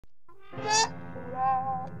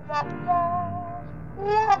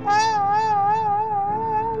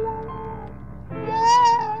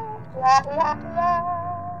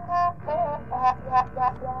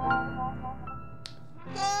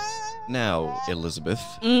Now, Elizabeth,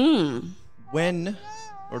 when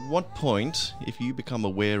or at what point, if you become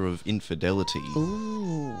aware of infidelity,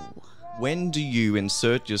 when do you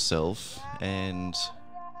insert yourself and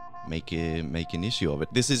make an issue of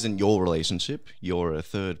it? This isn't your relationship. You're a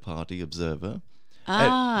third-party observer.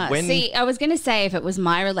 See, I was going to say if it was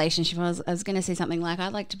my relationship, I was going to say something like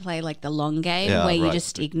I'd like to play like the long game where you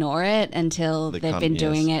just ignore it until they've been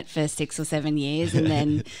doing it for 6 or 7 years and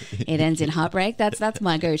then it ends in heartbreak. That's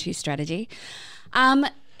my go-to strategy.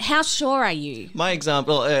 How sure are you? My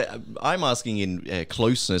example, I'm asking in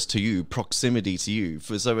closeness to you, proximity to you.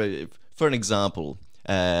 For an example,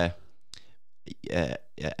 a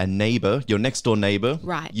neighbor, your next door neighbor,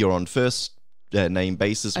 right? You're on first name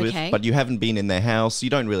basis with, but you haven't been in their house. You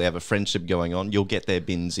don't really have a friendship going on. You'll get their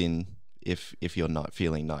bins in if you're not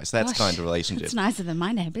feeling nice. That's kind of relationship. It's nicer than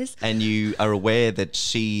my neighbours. And you are aware that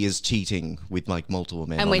she is cheating with like multiple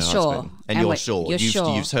men. And we're sure. Husband. And you're sure. You're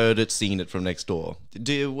sure. You've heard it, seen it from next door. But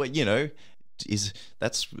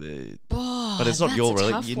it's not your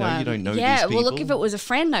relationship. You don't know these people. Yeah, well, look, if it was a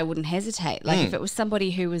friend, I wouldn't hesitate. Like if it was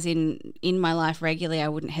somebody who was in my life regularly, I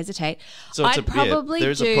wouldn't hesitate. So there's a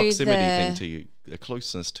proximity thing to you, a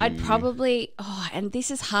closeness to. I'd probably, and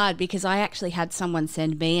this is hard because I actually had someone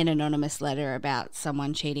send me an anonymous letter about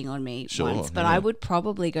someone cheating on me once, but I would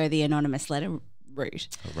probably go the anonymous letter route.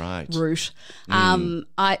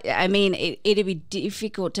 I mean, it'd be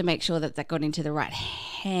difficult to make sure that got into the right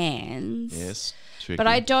hands. Yes, tricky. But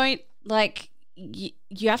I don't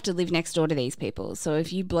you have to live next door to these people. So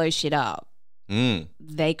if you blow shit up,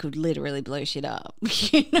 they could literally blow shit up.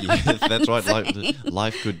 That's right.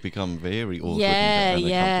 Life could become very awkward.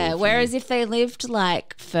 Yeah. Whereas if they lived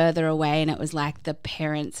like further away and it was like the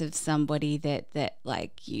parents of somebody that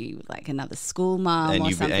like you, like another school mom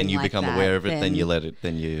or something and you like become that, aware of it, then you let it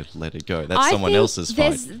go. That's someone else's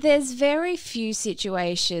fight. There's very few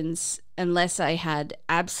situations, unless I had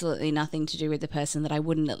absolutely nothing to do with the person, that I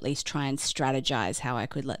wouldn't at least try and strategize how I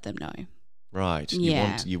could let them know. Right.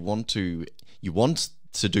 Yeah. You want to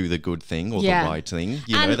do the good thing or the right thing.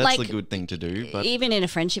 That's the good thing to do. But even in a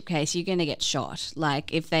friendship case, you're going to get shot.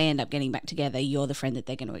 Like if they end up getting back together, you're the friend that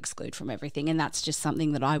they're going to exclude from everything. And that's just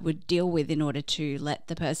something that I would deal with in order to let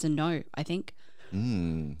the person know, I think.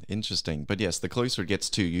 Interesting. But yes, the closer it gets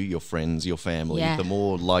to you, your friends, your family, the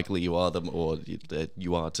more likely you are,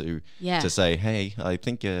 to say, hey, I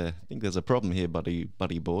think there's a problem here, buddy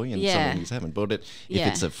boy, and somebody's having. But if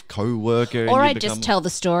it's a co-worker, or I just tell the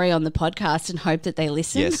story on the podcast and hope that they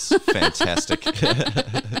listen. Yes, fantastic.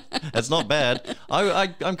 That's not bad.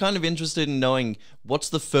 I'm kind of interested in knowing what's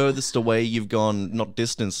the furthest away you've gone, not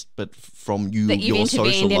distance, but from your social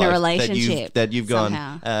life. In a relationship that you've gone,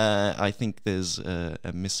 somehow. I think there's a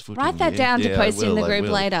misfooting. Write that down to post in the group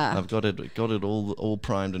later. I've got it all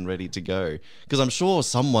primed and ready to go. Because I'm sure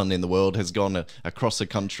someone in the world has gone across a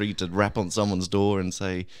country to rap on someone's door and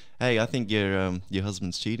say, hey, I think your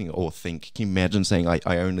husband's cheating. Or think. Can you imagine saying,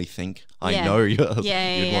 I only think? I know your husband.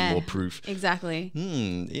 You'd want more proof. Exactly.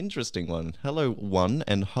 Interesting one. Hello, one,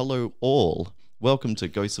 and hello, all. Welcome to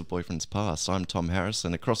Ghosts of Boyfriends Past. I'm Tom Harris,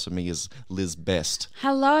 and across from me is Liz Best.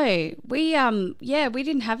 Hello. We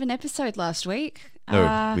didn't have an episode last week.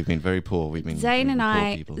 No, we've been very poor. We've been Zane and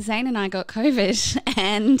I got COVID,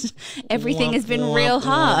 and everything has been real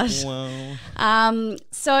hard.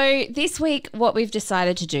 So this week, what we've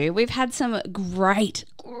decided to do, we've had some great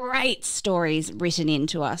stories written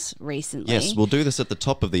into us recently. Yes, we'll do this at the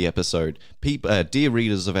top of the episode. Dear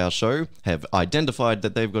readers of our show have identified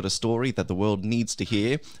that they've got a story that the world needs to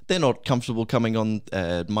hear. They're not comfortable coming on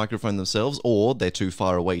microphone themselves, or they're too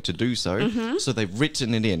far away to do so. So they've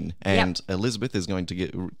written it in, and Elizabeth is going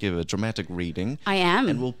to give a dramatic reading. I am.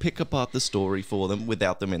 And we'll pick apart the story for them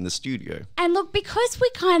without them in the studio. And look, because we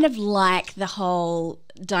kind of like the whole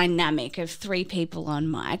dynamic of three people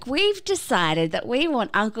on mic, we've decided that we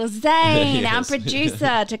want Uncle Zane, our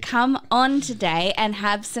producer, to come on today and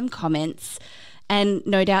have some comments and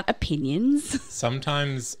no doubt opinions.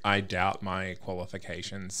 Sometimes I doubt my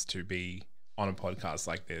qualifications to be on a podcast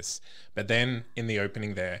like this, but then in the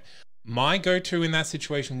opening there, my go-to in that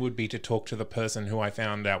situation would be to talk to the person who I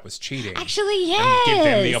found out was cheating. Actually, yes. And give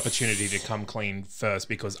them the opportunity to come clean first,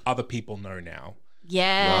 because other people know now.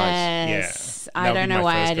 Yes. Right. Yeah. I don't know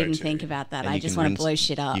why I didn't think about that. And I just want to blow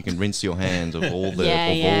shit up. You can rinse your hands of all the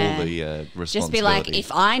responsibility. Just be like,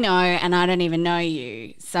 if I know and I don't even know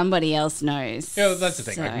you, somebody else knows. Yeah, that's the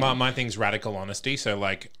thing. So. Like my thing's radical honesty. So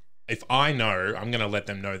like, if I know, I'm going to let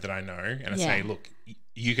them know that I know, and I say, look,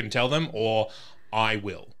 you can tell them, or I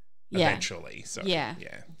will. eventually. So yeah.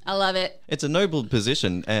 I love it. It's a noble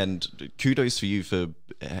position, and kudos for you for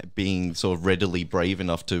being sort of readily brave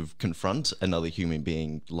enough to confront another human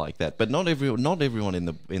being like that. But not everyone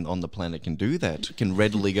on the planet can do that. Can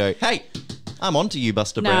readily go, "Hey, I'm onto you,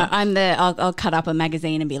 Buster Brown." No, I'll cut up a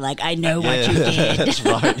magazine and be like, "I know what you did." That's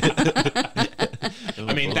right.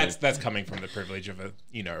 I mean, that's coming from the privilege of a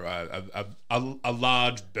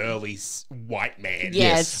large burly white man.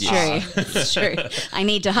 Yeah, it's true. It's true. I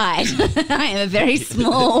need to hide. I am a very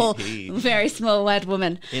small white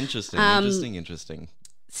woman. Interesting.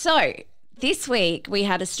 So this week we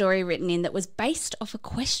had a story written in that was based off a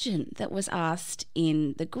question that was asked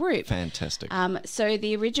in the group. Fantastic. So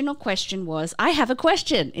the original question was, I have a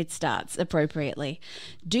question, it starts appropriately.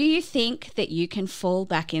 Do you think that you can fall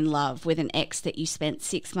back in love with an ex that you spent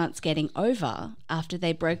 6 months getting over after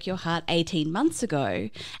they broke your heart 18 months ago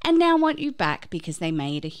and now want you back because they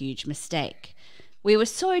made a huge mistake? We were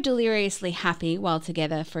so deliriously happy while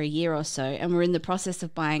together for a year or so, and we're in the process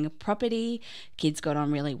of buying a property. Kids got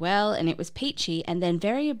on really well and it was peachy, and then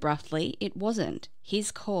very abruptly it wasn't.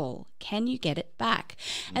 His call. Can you get it back?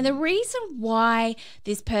 And the reason why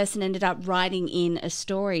this person ended up writing in a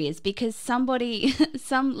story is because some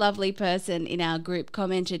lovely person in our group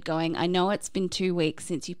commented going, I know it's been 2 weeks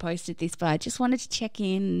since you posted this, but I just wanted to check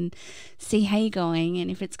in and see how you're going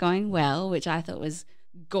and if it's going well, which I thought was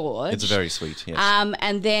gorge. It's very sweet, yes.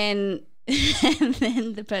 And then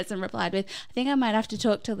the person replied with, I think I might have to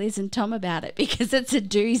talk to Liz and Tom about it because it's a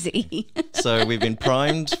doozy. So we've been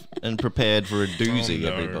primed and prepared for a doozy,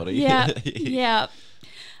 everybody. Yeah.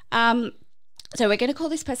 So we're going to call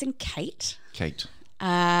this person Kate.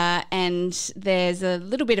 And there's a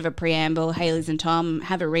little bit of a preamble. Hey, Liz and Tom,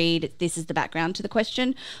 have a read. This is the background to the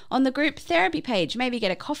question on the group therapy page. Maybe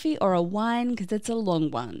get a coffee or a wine because it's a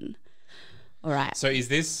long one. All right. So is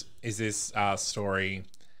this story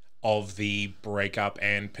of the breakup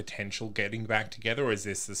and potential getting back together, or is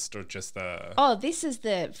this just the... Oh, this is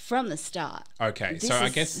from the start. Okay. I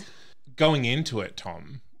guess going into it,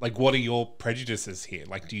 Tom, like, what are your prejudices here?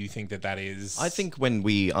 Like, do you think that is... I think when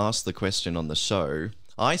we asked the question on the show,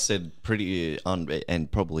 I said pretty,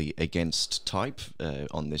 and probably against type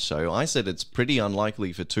on this show, I said it's pretty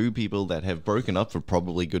unlikely for two people that have broken up for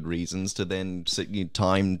probably good reasons to then,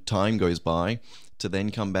 time goes by, to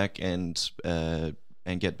then come back and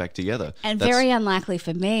get back together. And very unlikely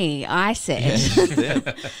for me, I said,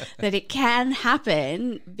 that it can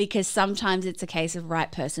happen because sometimes it's a case of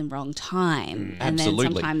right person, wrong time. And absolutely.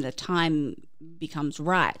 Then sometimes the time becomes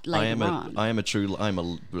right later on. I'm a true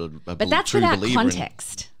But that's without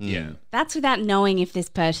context. Yeah. That's without knowing if this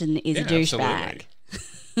person is a douchebag.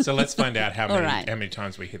 So let's find out how many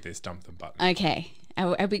times we hit this dump them button. Okay.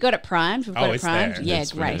 Have we got it primed? We've got it primed? There. Yeah,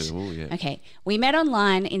 great. Okay. We met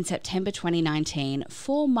online in September 2019,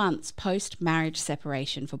 4 months post-marriage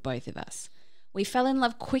separation for both of us. We fell in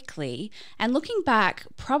love quickly, and looking back,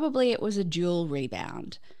 probably it was a dual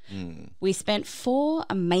rebound. We spent 4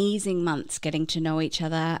 amazing months getting to know each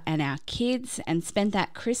other and our kids, and spent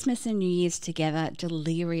that Christmas and New Year's together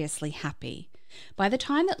deliriously happy. By the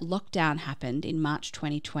time that lockdown happened in March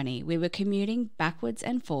 2020, we were commuting backwards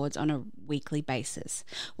and forwards on a weekly basis.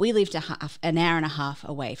 We lived an hour and a half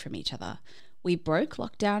away from each other. We broke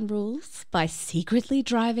lockdown rules by secretly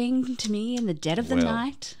driving to me in the dead of the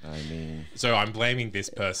night. So I'm blaming this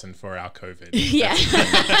person for our COVID. Yeah.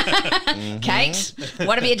 Kate,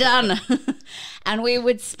 what have you done? And we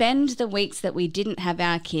would spend the weeks that we didn't have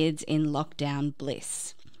our kids in lockdown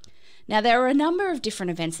bliss. Now, there were a number of different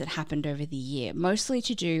events that happened over the year, mostly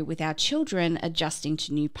to do with our children adjusting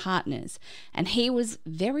to new partners, and he was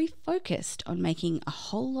very focused on making a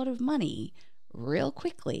whole lot of money real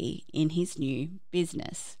quickly in his new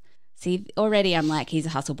business. See, already I'm like, he's a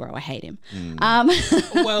hustle bro. I hate him.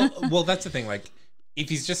 Well, that's the thing. Like, if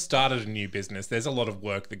he's just started a new business, there's a lot of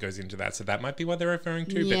work that goes into that. So that might be what they're referring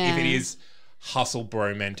to. Yeah. But if it is hustle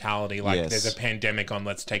bro mentality, like there's a pandemic on,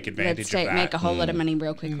 let's take advantage of that. Make a whole lot of money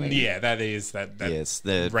real quickly. Yeah,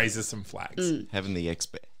 that raises some flags.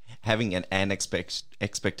 Having an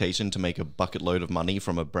expectation to make a bucket load of money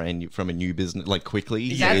from a new business, like quickly.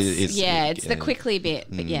 It's the quickly bit,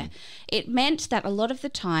 but it meant that a lot of the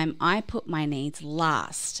time I put my needs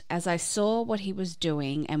last as I saw what he was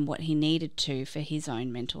doing and what he needed to for his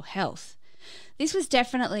own mental health. This was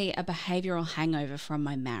definitely a behavioural hangover from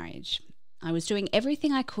my marriage. I was doing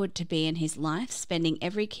everything I could to be in his life, spending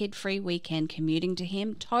every kid-free weekend commuting to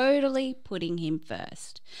him, totally putting him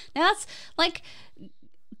first. Now that's like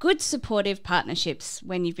good supportive partnerships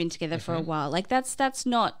when you've been together for a while. Like that's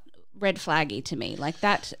not red flaggy to me. Like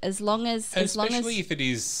that, especially if it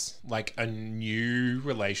is like a new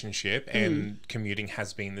relationship and commuting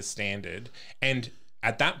has been the standard, and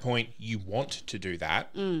at that point you want to do that,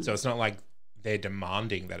 so it's not like they're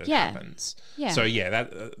demanding that it happens. Yeah. So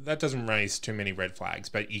that doesn't raise too many red flags,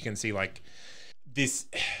 but you can see like this.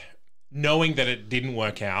 Knowing that it didn't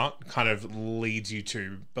work out kind of leads you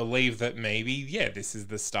to believe that maybe, this is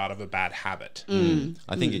the start of a bad habit.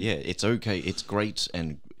 I think, it's okay. It's great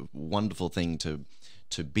and wonderful thing to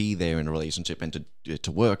be there in a relationship and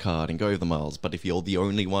to work hard and go the miles. But if you're the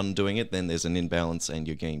only one doing it, then there's an imbalance and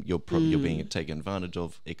you're being taken advantage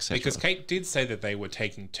of, etc. Because Kate did say that they were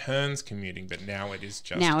taking turns commuting, but now it is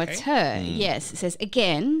just Kate. It's her. Yes, it says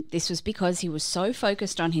again, this was because he was so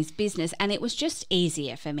focused on his business and it was just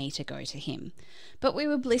easier for me to go to him. But we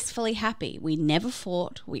were blissfully happy. We never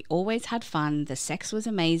fought. We always had fun. The sex was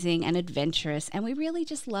amazing and adventurous, and we really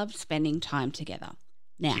just loved spending time together.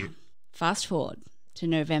 Now, fast forward to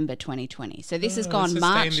November 2020. So this has gone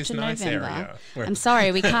March to November. I'm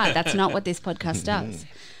sorry, we can't. That's not what this podcast does.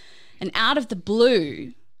 And out of the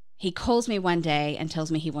blue, he calls me one day and tells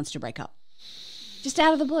me he wants to break up. Just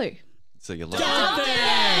out of the blue. So you're like,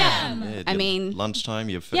 I mean, lunchtime,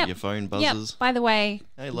 your phone buzzes. By the way,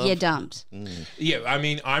 hey, love. You're dumped. Yeah, I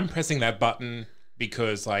mean, I'm pressing that button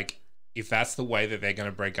because, like, if that's the way that they're going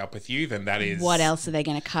to break up with you, then that is... What else are they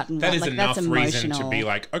going to cut and that is like, enough that's reason to be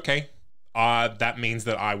like, okay, that means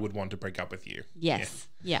that I would want to break up with you. Yes.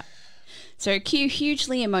 Yeah. So cue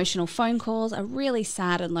hugely emotional phone calls, a really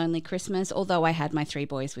sad and lonely Christmas. Although I had my 3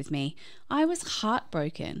 boys with me, I was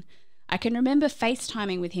heartbroken. I can remember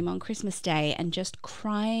FaceTiming with him on Christmas Day and just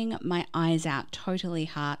crying my eyes out, totally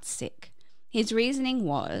heart sick. His reasoning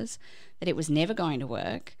was that it was never going to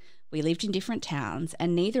work. We lived in different towns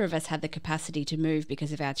and neither of us had the capacity to move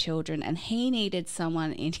because of our children, and he needed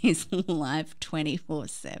someone in his life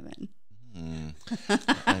 24/7.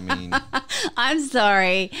 I mean, I'm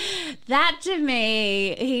sorry. That to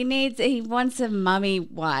me, he wants a mummy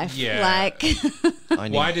wife. Yeah. Like,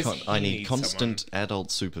 I need constant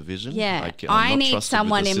adult supervision. Yeah. I need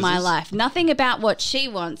someone in my life. Nothing about what she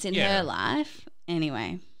wants in her life.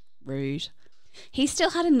 Anyway, rude. He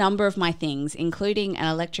still had a number of my things, including an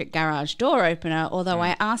electric garage door opener, although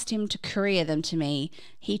I asked him to courier them to me.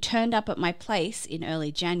 He turned up at my place in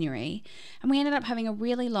early January, and we ended up having a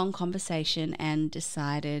really long conversation and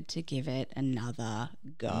decided to give it another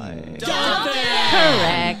go.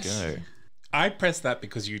 Correct. Go. I pressed that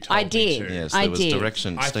because you told me to. Yes, there was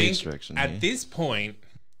direction, stage direction. At this point,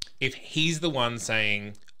 if he's the one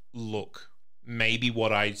saying, look, maybe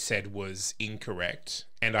what I said was incorrect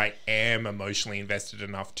and I am emotionally invested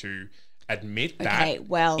enough to admit that,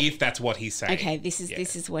 if that's what he's saying. Okay, this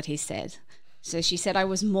is what he said. So she said, I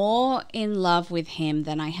was more in love with him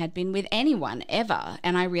than I had been with anyone ever,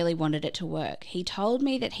 and I really wanted it to work. He told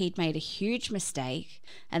me that he'd made a huge mistake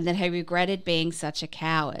and that he regretted being such a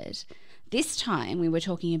coward. This time we were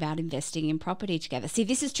talking about investing in property together. See,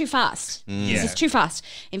 this is too fast. This is too fast.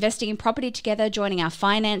 Investing in property together, joining our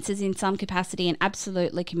finances in some capacity, and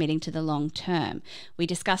absolutely committing to the long term. We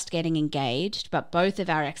discussed getting engaged, but both of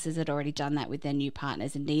our exes had already done that with their new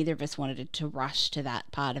partners, and neither of us wanted to rush to that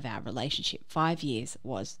part of our relationship. 5 years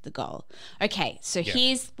was the goal. Okay, so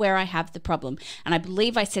here's where I have the problem. And I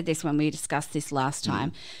believe I said this when we discussed this last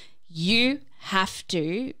time. You have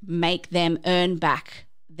to make them earn back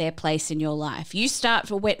their place in your life. You start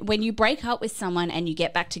for when you break up with someone and you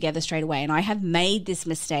get back together straight away, and I have made this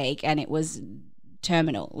mistake and it was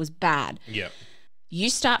terminal, it was bad. Yeah. You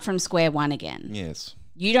start from square one again. Yes.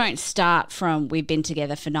 You don't start from we've been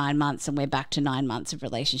together for 9 months and we're back to 9 months of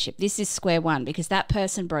relationship. This is square one because that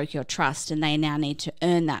person broke your trust and they now need to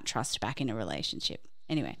earn that trust back in a relationship.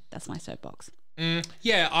 Anyway, that's my soapbox.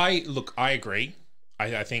 Yeah, I agree.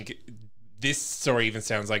 I think this story even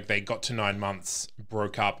sounds like they got to 9 months,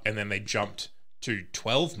 broke up, and then they jumped to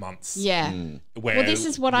 12 months. Yeah. Where this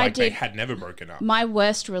is what I did. They had never broken up. My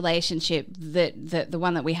worst relationship, the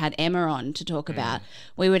one that we had Emma on to talk about,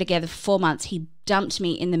 we were together for 4 months. He dumped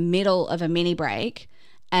me in the middle of a mini break.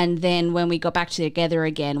 And then when we got back together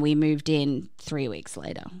again, we moved in 3 weeks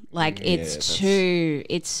later. Like it's too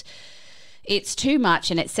much,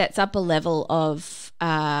 and it sets up a level of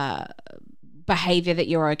behavior that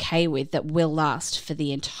you're okay with that will last for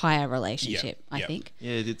the entire relationship. I think.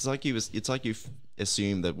 Yeah, it's like you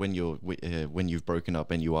assume that when you've broken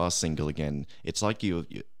up and you are single again, it's like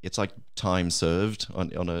it's like time served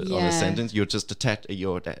on a sentence. You're just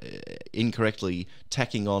you're incorrectly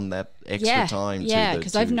tacking on that extra time. Yeah,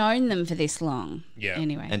 because I've known them for this long. Yeah.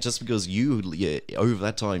 Anyway, and just because over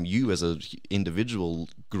that time you as an individual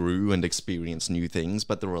grew and experienced new things,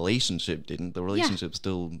 but the relationship didn't. The relationship's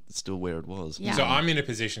still where it was. Yeah. So I'm in a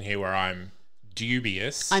position here where I'm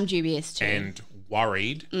dubious. I'm dubious too, and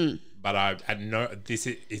worried. But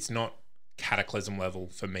it's not cataclysm level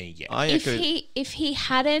for me yet.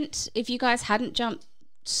 If you guys hadn't jumped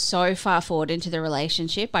so far forward into the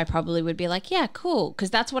relationship, I probably would be like, yeah, cool, because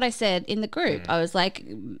that's what I said in the group. I was like,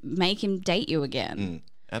 make him date you again.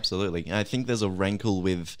 Absolutely. I think there's a rankle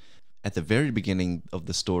with, at the very beginning of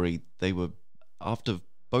the story, they were, after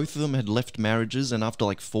both of them had left marriages and after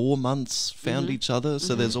like 4 months found each other.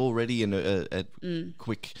 So there's already a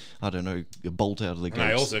quick, I don't know, bolt out of the gate. And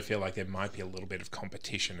I also feel like there might be a little bit of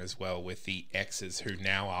competition as well with the exes who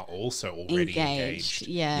now are also already engaged.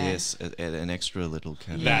 Yeah. Yes, an extra little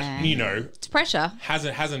kind that, it's pressure.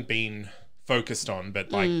 Hasn't been focused on,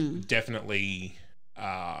 but like definitely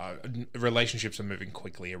relationships are moving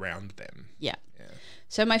quickly around them. Yeah.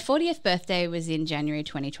 So my 40th birthday was in January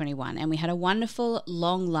 2021, and we had a wonderful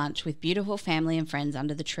long lunch with beautiful family and friends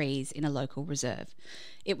under the trees in a local reserve.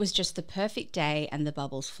 It was just the perfect day and the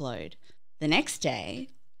bubbles flowed. The next day,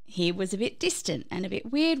 he was a bit distant and a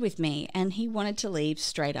bit weird with me, and he wanted to leave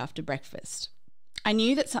straight after breakfast. I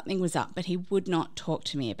knew that something was up, but he would not talk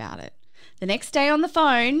to me about it. The next day on the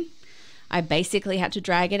phone, I basically had to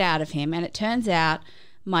drag it out of him, and it turns out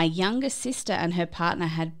my younger sister and her partner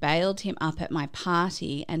had bailed him up at my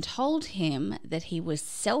party and told him that he was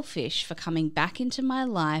selfish for coming back into my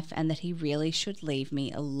life and that he really should leave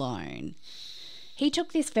me alone. He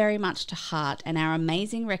took this very much to heart, and our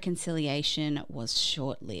amazing reconciliation was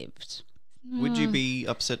short-lived. Would you be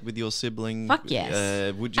upset with your sibling? Fuck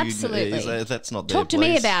yes. Would you? Absolutely. That's not their Talk to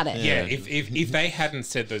place. me about it. Yeah, if they hadn't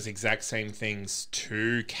said those exact same things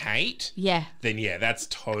to Kate, then that's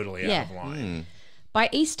totally out of line. By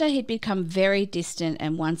Easter, he'd become very distant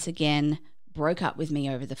and once again broke up with me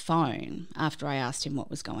over the phone after I asked him what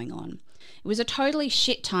was going on. It was a totally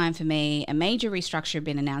shit time for me. A major restructure had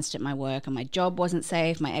been announced at my work and my job wasn't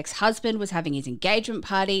safe. My ex-husband was having his engagement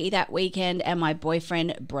party that weekend and my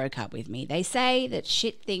boyfriend broke up with me. They say that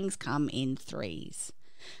shit things come in threes.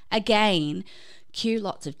 Again, cue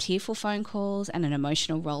lots of tearful phone calls and an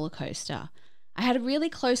emotional roller coaster. I had a really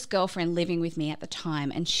close girlfriend living with me at the time,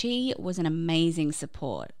 and she was an amazing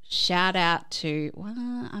support. Shout out to,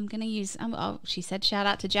 she said shout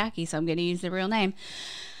out to Jackie, so I'm going to use the real name.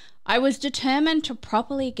 I was determined to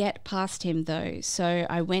properly get past him, though, so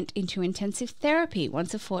I went into intensive therapy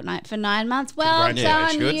once a fortnight for 9 months. Well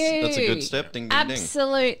done, you. That's a good step. Ding, ding,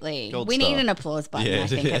 absolutely. Gold we star. need an applause button, I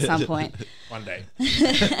think, at some point. One day.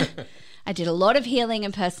 I did a lot of healing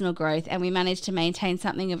and personal growth, and we managed to maintain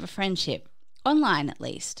something of a friendship. Online, at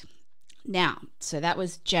least. Now, so that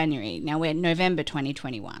was January. Now we're November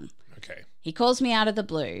 2021. Okay. He calls me out of the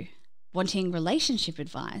blue, wanting relationship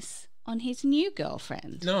advice on his new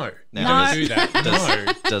girlfriend. No. Don't do that.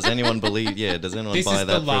 No. Does anyone believe? Yeah. Does anyone buy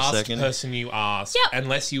that for a second? This is the last person you ask,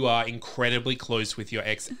 unless you are incredibly close with your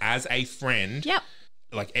ex as a friend. Yep.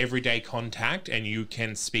 Like everyday contact, and you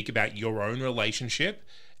can speak about your own relationship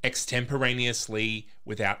extemporaneously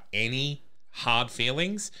without any hard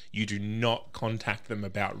feelings. You do not contact them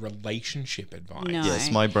about relationship advice. No.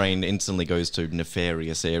 Yes, my brain instantly goes to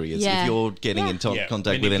nefarious areas. Yeah. If you're getting in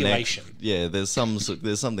contact with an ex,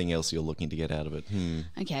 there's something else you're looking to get out of it.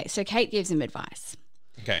 Okay, so Kate gives him advice.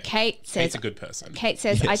 Okay. Kate's a good person. Kate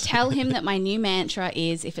says, I tell him that my new mantra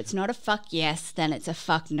is, if it's not a fuck yes, then it's a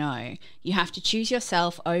fuck no. You have to choose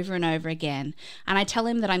yourself over and over again. And I tell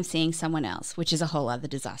him that I'm seeing someone else, which is a whole other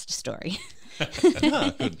disaster story.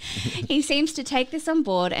 He seems to take this on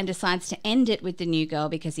board and decides to end it with the new girl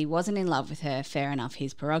because he wasn't in love with her. Fair enough,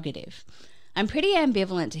 his prerogative. I'm pretty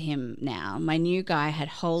ambivalent to him now. My new guy had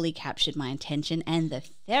wholly captured my attention and the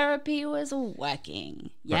therapy was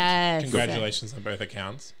working. Yes. Congratulations on both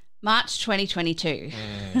accounts. March 2022.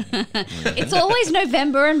 It's always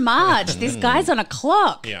November and March. This guy's on a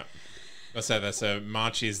clock. Yeah. So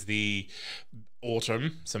March is the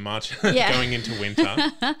autumn, so March going into winter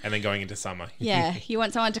and then going into summer. Yeah, you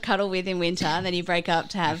want someone to cuddle with in winter and then you break up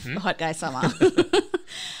to have hot guy summer.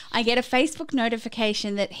 I get a Facebook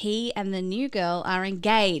notification that he and the new girl are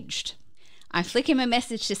engaged. I flick him a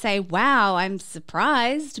message to say, wow, I'm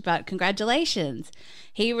surprised, but congratulations.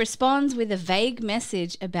 He responds with a vague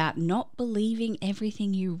message about not believing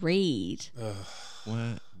everything you read.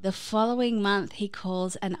 What? The following month, he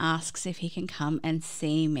calls and asks if he can come and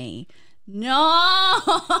see me. No.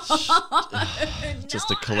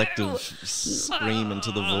 Just a collective scream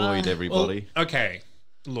into the void, everybody. Well, okay,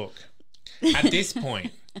 look. At this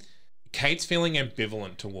point, Kate's feeling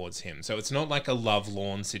ambivalent towards him. So it's not like a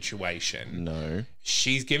lovelorn situation. No.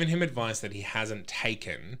 She's given him advice that he hasn't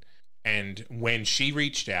taken. And when she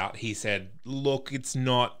reached out, he said, look, it's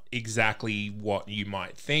not exactly what you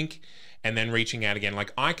might think. And then reaching out again.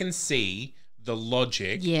 Like, I can see the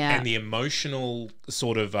logic and the emotional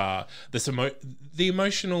sort of the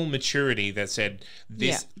emotional maturity that said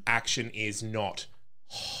this action is not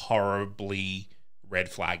horribly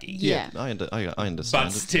red flaggy. Yeah, I understand.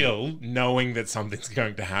 But still, knowing that something's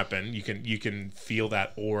going to happen, you can feel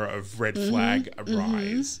that aura of red flag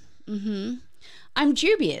arise. I'm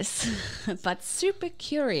dubious, but super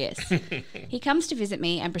curious. He comes to visit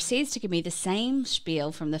me and proceeds to give me the same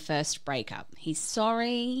spiel from the first breakup. He's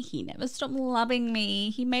sorry, he never stopped loving me,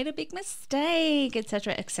 he made a big mistake,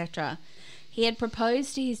 etc., etc. He had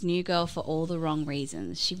proposed to his new girl for all the wrong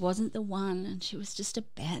reasons. She wasn't the one, and she was just a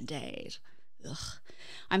band-aid. Ugh.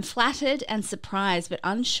 I'm flattered and surprised, but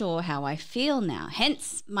unsure how I feel now.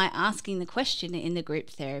 Hence my asking the question in the group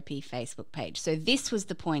therapy Facebook page. So this was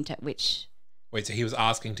the point at which... Wait, so he was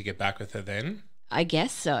asking to get back with her then? I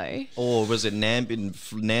guess so. Or was it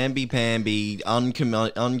namby-pamby,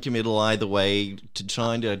 uncommittal either way, to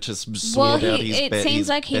trying to just sort out his it seems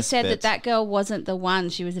like he said bets. that girl wasn't the one.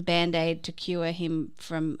 She was a band-aid to cure him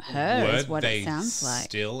from her, is what it sounds like.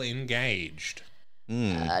 Still engaged?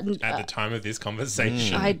 At the time of this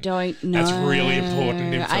conversation. I don't know. That's really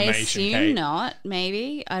important information, I assume Kate. not,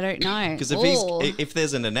 maybe. I don't know. Because if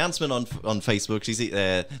there's an announcement on Facebook, she's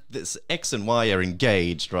this X and Y are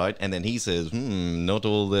engaged, right? And then he says, not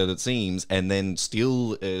all that it seems, and then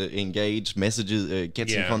still engaged, messages,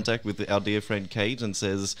 gets in contact with our dear friend Kate and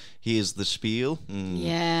says, here's the spiel.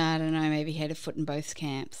 Yeah, I don't know. Maybe he had a foot in both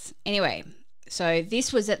camps. Anyway, so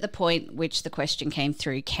this was at the point which the question came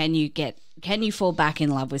through, can you fall back in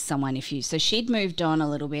love with someone so she'd moved on a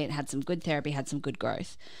little bit, had some good therapy, had some good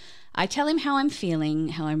growth. I tell him how I'm feeling,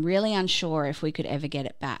 how I'm really unsure if we could ever get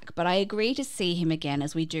it back, but I agree to see him again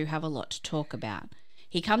as we do have a lot to talk about.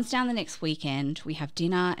 He comes down the next weekend, we have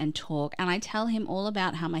dinner and talk, and I tell him all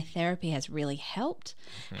about how my therapy has really helped,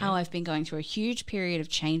 how I've been going through a huge period of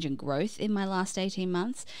change and growth in my last 18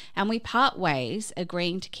 months, and we part ways,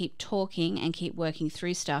 agreeing to keep talking and keep working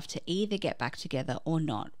through stuff to either get back together or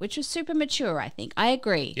not, which was super mature, I think. I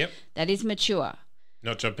agree. Yep. That is mature.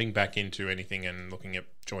 Not jumping back into anything and looking at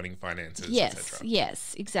joining finances, etc.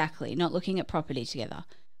 Yes, exactly. Not looking at property together.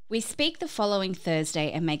 We speak the following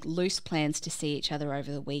Thursday and make loose plans to see each other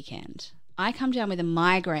over the weekend. I come down with a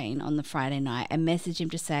migraine on the Friday night and message him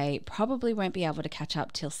to say probably won't be able to catch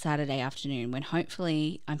up till Saturday afternoon when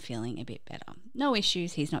hopefully I'm feeling a bit better. No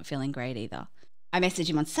issues, he's not feeling great either. I message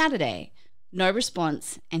him on Saturday, no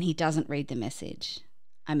response, and he doesn't read the message.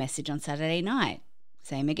 I message on Saturday night,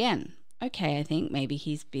 same again. Okay, I think maybe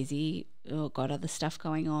he's busy or got other stuff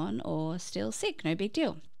going on or still sick, no big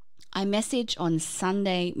deal. I message on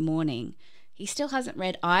Sunday morning. He still hasn't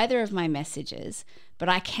read either of my messages, but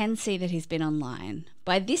I can see that he's been online.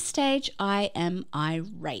 By this stage, I am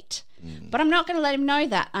irate. But I'm not going to let him know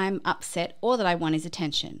that I'm upset or that I want his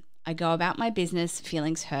attention. I go about my business,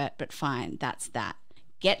 feelings hurt, but fine, that's that.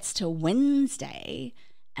 Gets to Wednesday,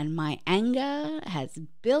 and my anger has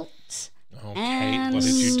built. Oh, Kate, what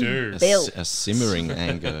did you do? A simmering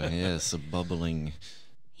anger, yes, a bubbling.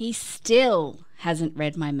 He still hasn't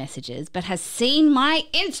read my messages, but has seen my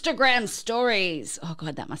Instagram stories. Oh,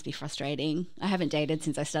 God, that must be frustrating. I haven't dated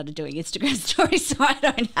since I started doing Instagram stories, so I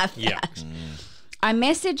don't have that. I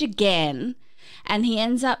message again, and he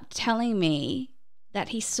ends up telling me that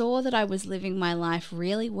he saw that I was living my life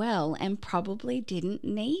really well and probably didn't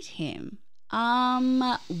need him.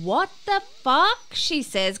 What the fuck? She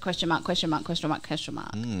says, question mark, question mark, question mark, question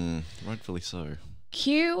mark. Rightfully so.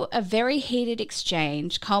 Cue a very heated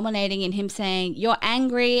exchange, culminating in him saying, you're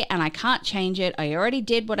angry and I can't change it. I already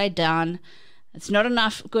did what I'd done. It's not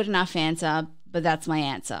good enough answer, but that's my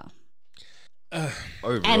answer.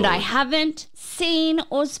 And I haven't seen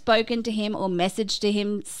or spoken to him or messaged to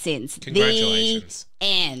him since. Congratulations. The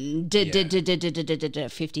end.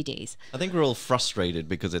 50 Ds. I think we're all frustrated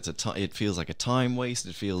because it feels like a time waste.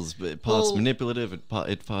 It feels parts manipulative.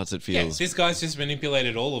 Parts it feels. Yeah, this guy's just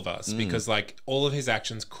manipulated all of us because like all of his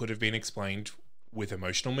actions could have been explained with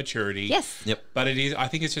emotional maturity. Yes. Yep. But I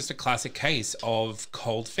think it's just a classic case of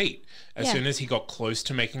cold feet. As soon as he got close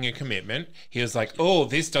to making a commitment, he was like, oh,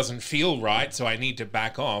 this doesn't feel right, so I need to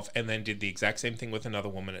back off, and then did the exact same thing with another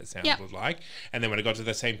woman, it sounded like. And then when it got to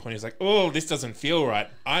the same point, he was like, oh, this doesn't feel right.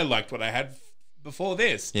 I liked what I had before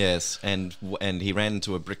this. Yes, and he ran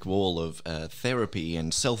into a brick wall of therapy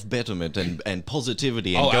and self-betterment and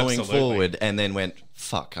positivity and going absolutely. forward, and then went,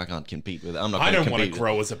 fuck, I can't compete with it. I'm not I going to don't want to compete.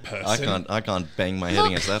 grow as a person. I can't bang my head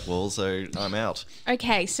against that wall, so I'm out.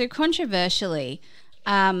 Okay, so controversially,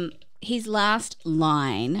 his last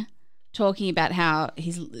line talking about how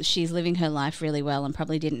she's living her life really well and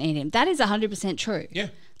probably didn't need him, that is 100% true. Yeah.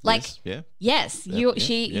 Like, yes,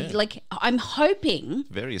 I'm hoping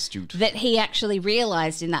very astute that he actually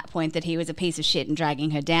realized in that point that he was a piece of shit and dragging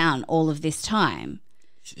her down all of this time.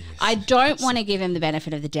 Yes. I don't want to give him the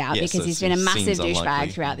benefit of the doubt because he's been a massive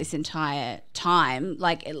douchebag throughout this entire time.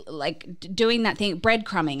 Like doing that thing,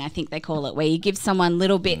 breadcrumbing, I think they call it, where you give someone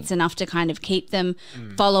little bits enough to kind of keep them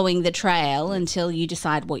following the trail until you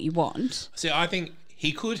decide what you want. See, I think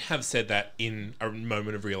he could have said that in a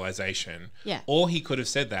moment of realization, yeah, or he could have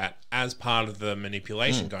said that as part of the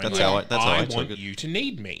manipulation. Going, that's how I want you to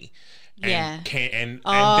need me. And yeah. And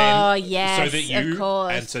then yes, so that you of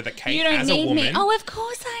course. And so that Kate, you don't as need a woman, me. Oh, of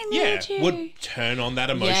course I need you. Would turn on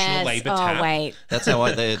that emotional labor tap. Oh wait, that's how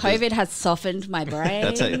I. COVID has softened my brain.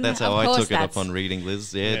 That's how I took it up on reading,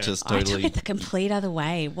 Liz. Yeah, just totally. I took it the complete other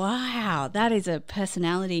way. Wow, that is a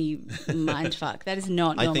personality mindfuck. That is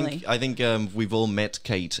not normally. I think we've all met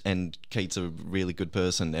Kate, and Kate's a really good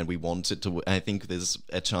person, and we want it to. I think there's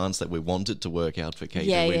a chance that we want it to work out for Kate.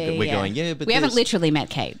 We're going, but we haven't literally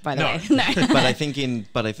met Kate, by the way. No. But I think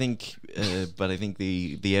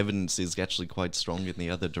the evidence is actually quite strong in the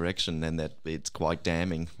other direction, and that it's quite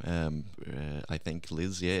damning. I think,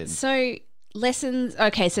 Liz, yeah. So lessons.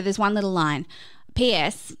 Okay, so there's one little line.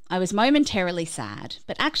 P.S. I was momentarily sad,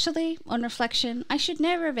 but actually, on reflection, I should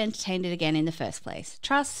never have entertained it again in the first place.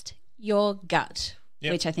 Trust your gut,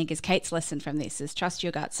 which I think is Kate's lesson from this, is trust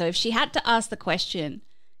your gut. So if she had to ask the question,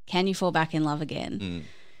 can you fall back in love again?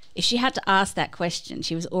 If she had to ask that question,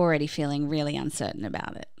 she was already feeling really uncertain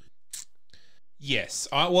about it. Yes.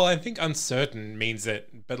 I think uncertain means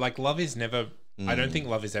that, but like love is never, I don't think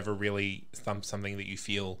love is ever really something that you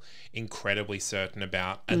feel incredibly certain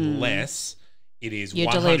about unless it is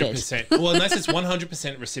you're 100%. Well, unless it's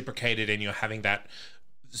 100% reciprocated and you're having that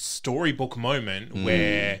storybook moment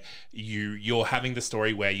where you're having the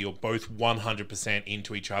story where you're both 100%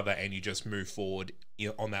 into each other and you just move forward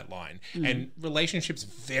on that line. And relationships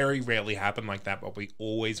very rarely happen like that, but we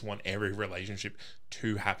always want every relationship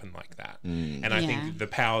to happen like that. And I think the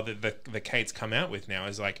power that the Kate's come out with now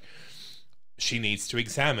is like, she needs to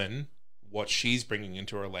examine what she's bringing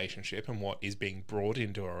into a relationship and what is being brought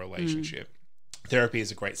into a relationship. Therapy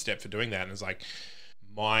is a great step for doing that. And it's like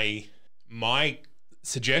my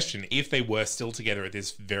suggestion, if they were still together at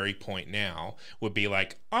this very point now, would be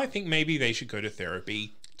like, I think maybe they should go to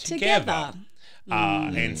therapy together.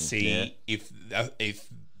 And see if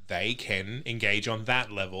they can engage on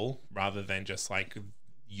that level rather than just like,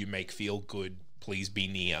 you make feel good, please be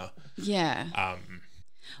near. Well,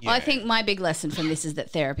 I think my big lesson from this is that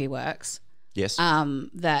therapy works. Yes.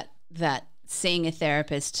 That seeing a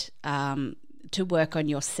therapist to work on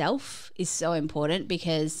yourself is so important,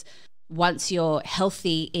 because once you're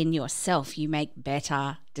healthy in yourself, you make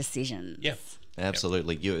better decisions. Yeah.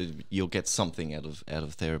 Absolutely, you'll get something out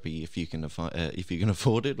of therapy if you can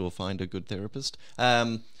afford it or find a good therapist.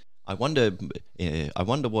 I wonder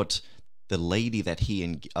what the lady that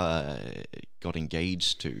he got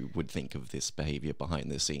engaged to would think of this behavior behind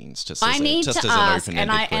the scenes. I need to ask, and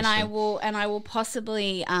I will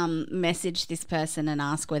possibly message this person and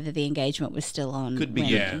ask whether the engagement was still on. Could be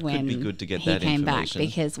good to get that information. He came back,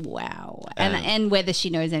 because wow, and whether she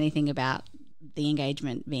knows anything about the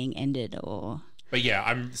engagement being ended or. But yeah,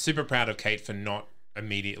 I'm super proud of Kate for not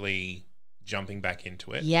immediately jumping back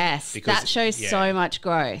into it. Yes, that shows so much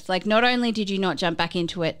growth. Like, not only did you not jump back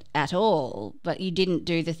into it at all, but you didn't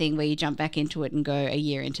do the thing where you jump back into it and go a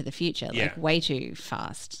year into the future, like way too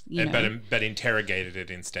fast. But interrogated it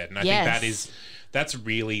instead, and I think that's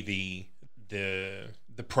really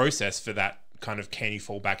the process for that kind of, can you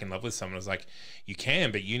fall back in love with someone? Is like, you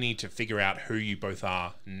can, but you need to figure out who you both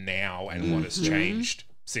are now and what has changed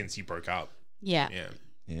since you broke up. Yeah.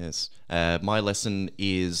 Yes. My lesson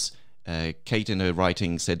is Kate in her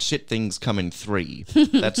writing said shit things come in 3.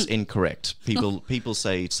 That's incorrect. People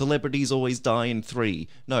say celebrities always die in 3.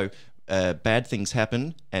 No. Bad things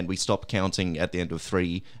happen, and we stop counting at the end of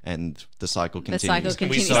 3, and the cycle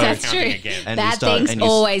continues. That's true. Again. Bad things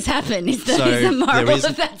always happen. Is the moral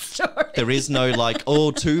of that story? There is no like,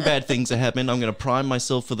 2 bad things are happening, I'm going to prime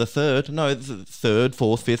myself for the 3rd. No, the 3rd,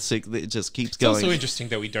 4th, 5th, 6th, it just keeps going. It's also interesting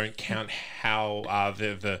that we don't count how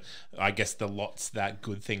the lots that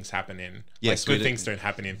good things happen in. Yes, like, good things don't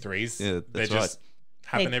happen in 3s. Yeah, that's right.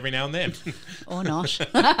 happen every now and then. Or not.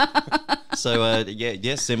 So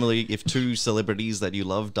similarly, if two celebrities that you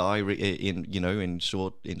love die in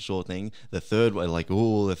short thing, the third one, like,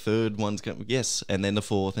 the third one's coming, yes, and then the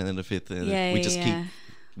fourth, and then the fifth, and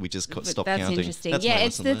we just stop that's counting. Interesting.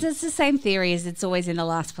 It's the same theory as it's always in the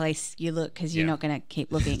last place you look, because you're not going to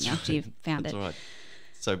keep looking after you've found it. That's right.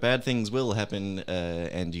 So bad things will happen,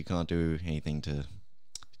 and you can't do anything to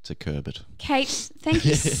curb it. Kate, thank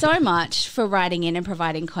you so much for writing in and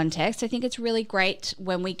providing context. I think it's really great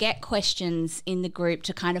when we get questions in the group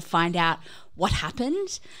to kind of find out what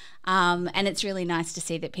happened. And it's really nice to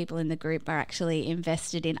see that people in the group are actually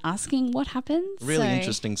invested in asking what happens. Really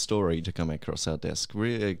interesting story to come across our desk.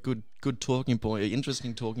 Really good talking point,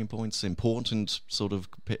 interesting talking points, important sort of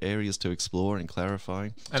areas to explore and clarify.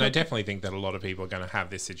 And I definitely think that a lot of people are going to have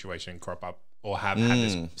this situation crop up, or have had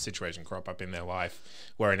this situation crop up in their life,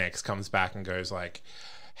 where an ex comes back and goes like,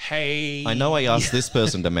 hey, I know I asked this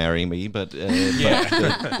person to marry me, but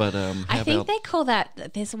I think they call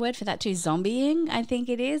that, there's a word for that too, zombieing, I think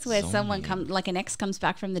it is, where someone like an ex comes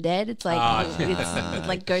back from the dead. It's like it's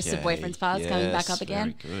like ghosts of boyfriends past coming back up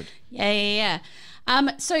again. Very good. Yeah.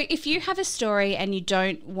 So if you have a story and you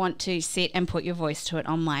don't want to sit and put your voice to it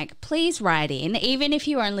on mic, please write in. Even if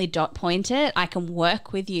you only dot point it, I can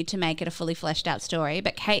work with you to make it a fully fleshed out story.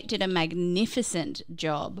 But Kate did a magnificent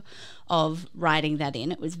job of writing that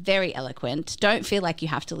in. It was very eloquent. Don't feel like you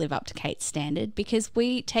have to live up to Kate's standard, because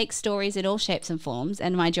we take stories in all shapes and forms,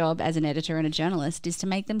 and my job as an editor and a journalist is to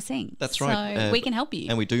make them sing. That's right. So we can help you.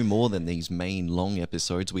 And we do more than these main long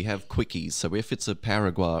episodes. We have quickies. So if it's a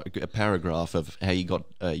paragraph of how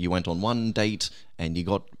you went on one date and you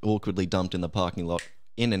got awkwardly dumped in the parking lot,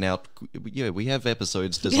 in and out. Yeah, we have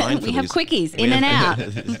episodes designed for these. We have quickies, in and out.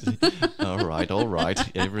 All right.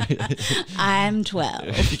 I'm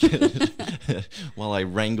 12. While I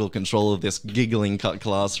wrangle control of this giggling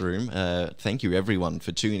classroom, thank you everyone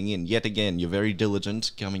for tuning in. Yet again, you're very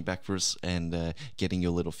diligent coming back for us and getting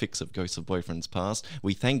your little fix of Ghosts of Boyfriends Past.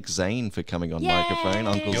 We thank Zane for coming on microphone.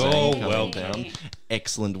 Uncle Zane coming down.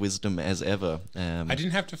 Excellent wisdom as ever. I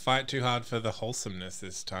didn't have to fight too hard for the wholesomeness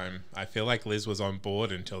this time. I feel like Liz was on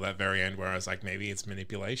board until that very end, where I was like, maybe it's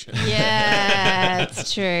manipulation. Yeah,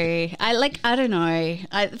 it's true. I don't know.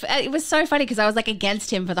 It was so funny because I was like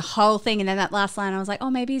against him for the whole thing, and then that last line I was like, oh,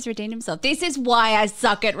 maybe he's redeemed himself. This is why I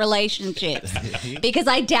suck at relationships, because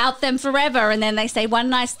I doubt them forever, and then they say one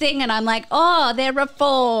nice thing and I'm like, oh, they're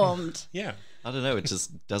reformed. Yeah. I don't know. It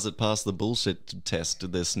just does it pass the bullshit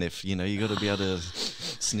test? The sniff, you got to be able to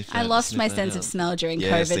sniff. I lost my sense of smell during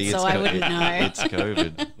COVID, so I wouldn't know. It's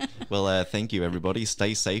COVID. Well, thank you, everybody.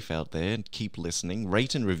 Stay safe out there and keep listening.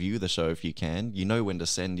 Rate and review the show if you can. You know when to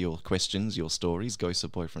send your questions, your stories.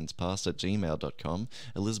 ghostofboyfriendspast@gmail.com.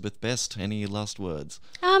 Elizabeth Best, any last words?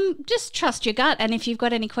 Just trust your gut, and if you've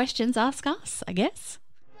got any questions, ask us, I guess.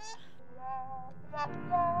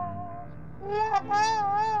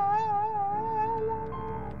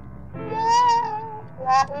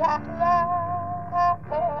 La la la